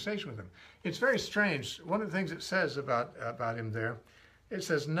conversation with them. It's very strange. One of the things it says about him there, it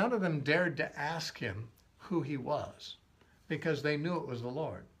says none of them dared to ask him who he was, because they knew it was the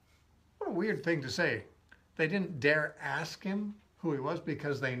Lord. What a weird thing to say. They didn't dare ask him who he was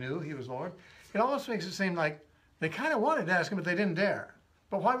because they knew he was Lord. It almost makes it seem like they kind of wanted to ask him, but they didn't dare.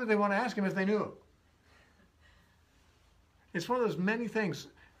 But why would they want to ask him if they knew him? It's one of those many things.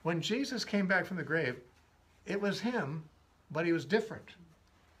 When Jesus came back from the grave, it was him, but he was different.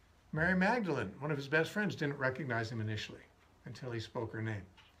 Mary Magdalene, one of his best friends, didn't recognize him initially until he spoke her name.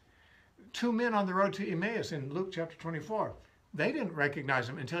 2 men on the road to Emmaus in Luke chapter 24, they didn't recognize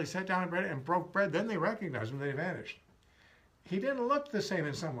him until he sat down and broke bread. Then they recognized him, they vanished. He didn't look the same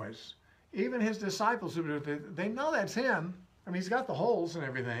in some ways. Even his disciples, they know that's him. I mean, he's got the holes and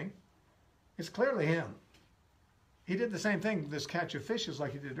everything. It's clearly him. He did the same thing, this catch of fishes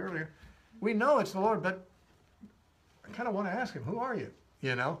like he did earlier. We know it's the Lord, but I kind of want to ask him, who are you?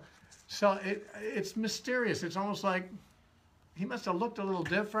 You know? So it's mysterious. It's almost like he must have looked a little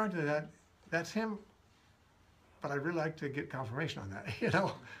different, and that's him. But I'd really like to get confirmation on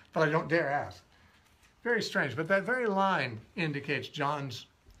that, but I don't dare ask. Very strange, but that very line indicates John's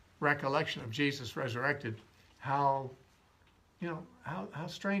recollection of Jesus resurrected, how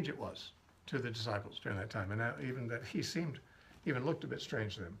strange it was to the disciples during that time, and even that he even looked a bit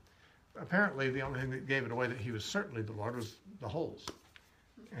strange to them. Apparently, the only thing that gave it away that he was certainly the Lord was the holes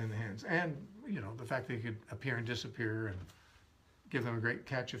in the hands, and the fact that he could appear and disappear and give them a great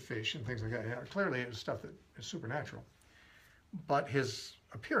catch of fish and things like that. Yeah, clearly, it was stuff that is supernatural, but his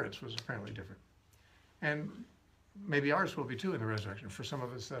appearance was apparently different, and maybe ours will be too in the resurrection. For some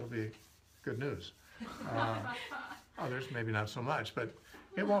of us, that'll be good news. Others, maybe not so much, but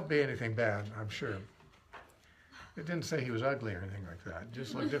it won't be anything bad, I'm sure. It didn't say he was ugly or anything like that. It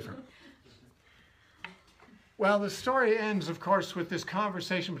just looked different. Well, the story ends, of course, with this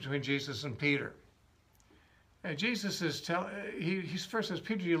conversation between Jesus and Peter. And Jesus is he first says,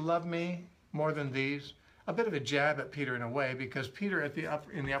 Peter, do you love me more than these? A bit of a jab at Peter in a way, because Peter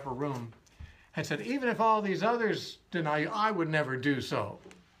in the upper room had said, even if all these others deny you, I would never do so.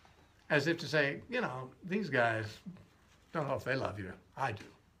 As if to say, these guys, don't know if they love you. I do.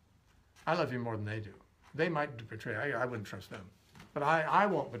 I love you more than they do. They might betray you. I wouldn't trust them. But I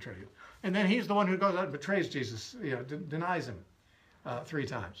won't betray you. And then he's the one who goes out and betrays Jesus, denies him 3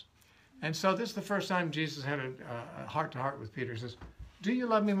 times. And so this is the first time Jesus had a heart-to-heart with Peter. He says, do you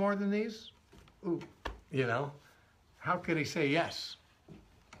love me more than these? Ooh, how could he say yes?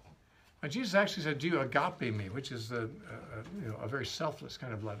 Now, Jesus actually said, do you agape me, which is a very selfless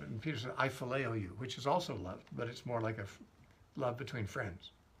kind of love. And Peter said, I phileo you, which is also love, but it's more like a love between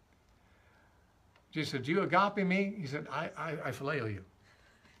friends. Jesus said, do you agape me? He said, I phileo you.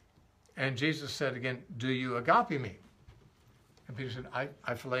 And Jesus said again, do you agape me? And Peter said,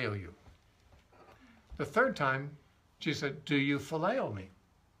 I phileo you. The third time, Jesus said, do you phileo me?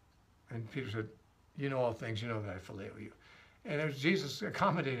 And Peter said, you know all things, you know that I phileo you. And as Jesus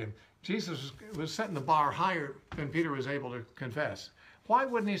accommodated him, Jesus was setting the bar higher than Peter was able to confess. Why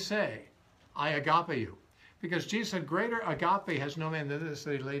wouldn't he say, I agape you? Because Jesus said, greater agape has no man than this,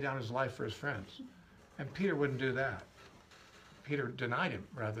 that he lay down his life for his friends. And Peter wouldn't do that. Peter denied him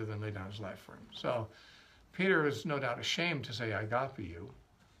rather than lay down his life for him. So Peter is no doubt ashamed to say, I agape you.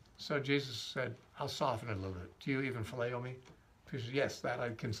 So Jesus said, I'll soften it a little bit. Do you even phileo me? Peter said, yes, that I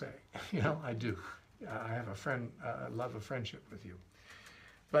can say. I do. I have a love of friendship with you.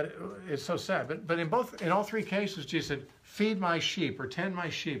 But it's so sad. But in all 3 cases, Jesus said, feed my sheep, or tend my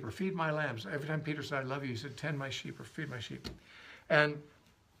sheep, or feed my lambs. Every time Peter said, I love you, he said, tend my sheep, or feed my sheep. And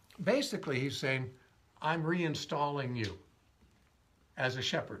basically, he's saying, I'm reinstalling you as a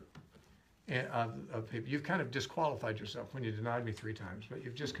shepherd of people. You've kind of disqualified yourself when you denied me 3 times, but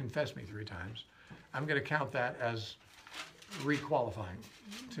you've just confessed me 3 times. I'm going to count that as requalifying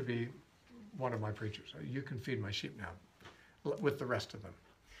to be one of my preachers. You can feed my sheep now with the rest of them.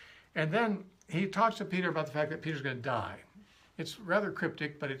 And then he talks to Peter about the fact that Peter's going to die. It's rather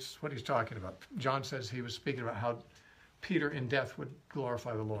cryptic, but it's what he's talking about. John says he was speaking about how Peter in death would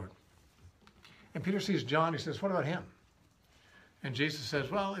glorify the Lord. And Peter sees John, he says, what about him? And Jesus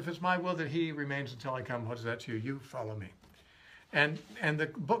says, well, if it's my will that he remains until I come, what is that to you? You follow me. And the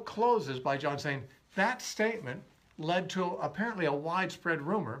book closes by John saying, that statement led to apparently a widespread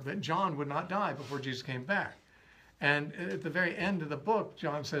rumor that John would not die before Jesus came back. And at the very end of the book,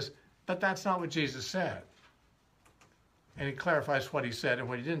 John says, but that's not what Jesus said. And he clarifies what he said and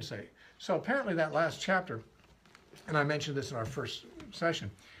what he didn't say. So apparently that last chapter, and I mentioned this in our first session,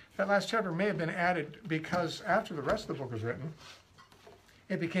 that last chapter may have been added because after the rest of the book was written,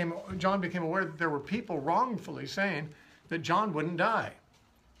 John became aware that there were people wrongfully saying that John wouldn't die.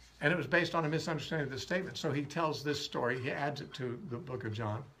 And it was based on a misunderstanding of this statement. So he tells this story, he adds it to the book of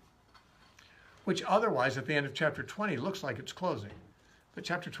John, which otherwise at the end of chapter 20 looks like it's closing. But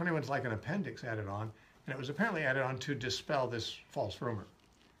chapter 21 is like an appendix added on, and it was apparently added on to dispel this false rumor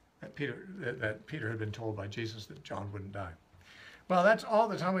that Peter had been told by Jesus that John wouldn't die. Well, that's all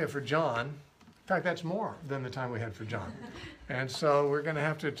the time we have for John. In fact, that's more than the time we had for John. And so we're going to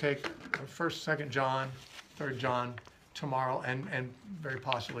have to take 1st, 2nd John, 3rd John tomorrow, and very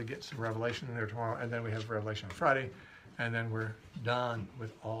possibly get some Revelation in there tomorrow. And then we have Revelation on Friday. And then we're done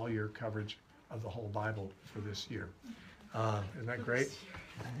with all your coverage of the whole Bible for this year. Isn't that great?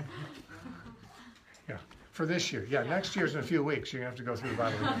 Yeah, for this year. Yeah, next year's in a few weeks. You're going to have to go through the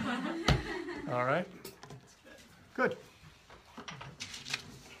Bible again. All right? Good.